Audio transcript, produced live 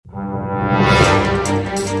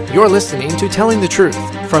You're listening to Telling the Truth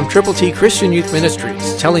from Triple T Christian Youth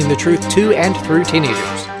Ministries, telling the truth to and through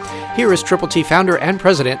teenagers. Here is Triple T founder and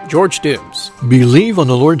president, George Dooms. Believe on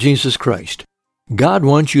the Lord Jesus Christ. God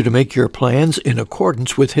wants you to make your plans in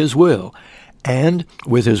accordance with His will and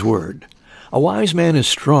with His word. A wise man is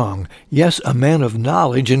strong. Yes, a man of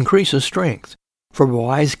knowledge increases strength. For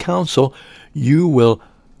wise counsel you will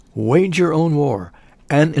wage your own war,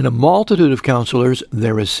 and in a multitude of counselors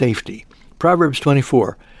there is safety. Proverbs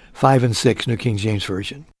 24, 5 and 6, New King James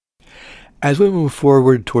Version. As we move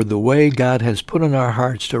forward toward the way God has put on our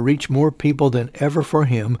hearts to reach more people than ever for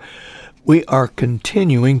Him, we are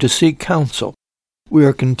continuing to seek counsel. We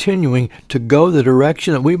are continuing to go the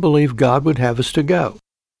direction that we believe God would have us to go.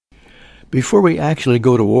 Before we actually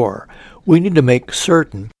go to war, we need to make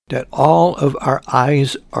certain that all of our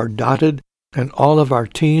I's are dotted and all of our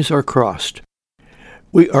T's are crossed.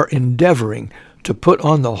 We are endeavoring to put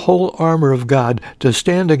on the whole armor of God to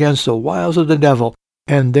stand against the wiles of the devil,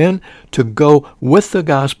 and then to go with the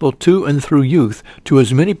gospel to and through youth to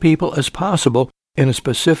as many people as possible in a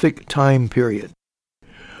specific time period.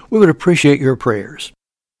 We would appreciate your prayers.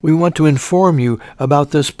 We want to inform you about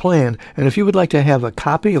this plan, and if you would like to have a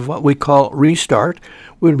copy of what we call Restart,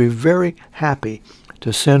 we would be very happy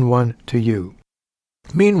to send one to you.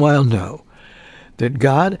 Meanwhile, know that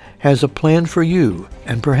God has a plan for you,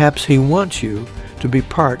 and perhaps He wants you to be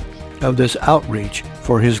part of this outreach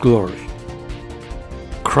for His glory.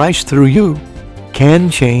 Christ through you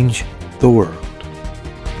can change the world.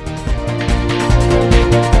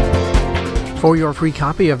 For your free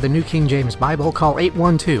copy of the New King James Bible, call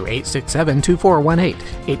 812-867-2418,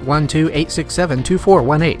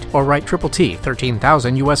 812-867-2418, or write Triple T,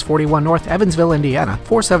 13,000 U.S. 41 North, Evansville, Indiana,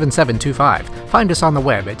 47725. Find us on the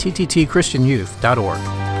web at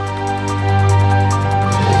tttchristianyouth.org.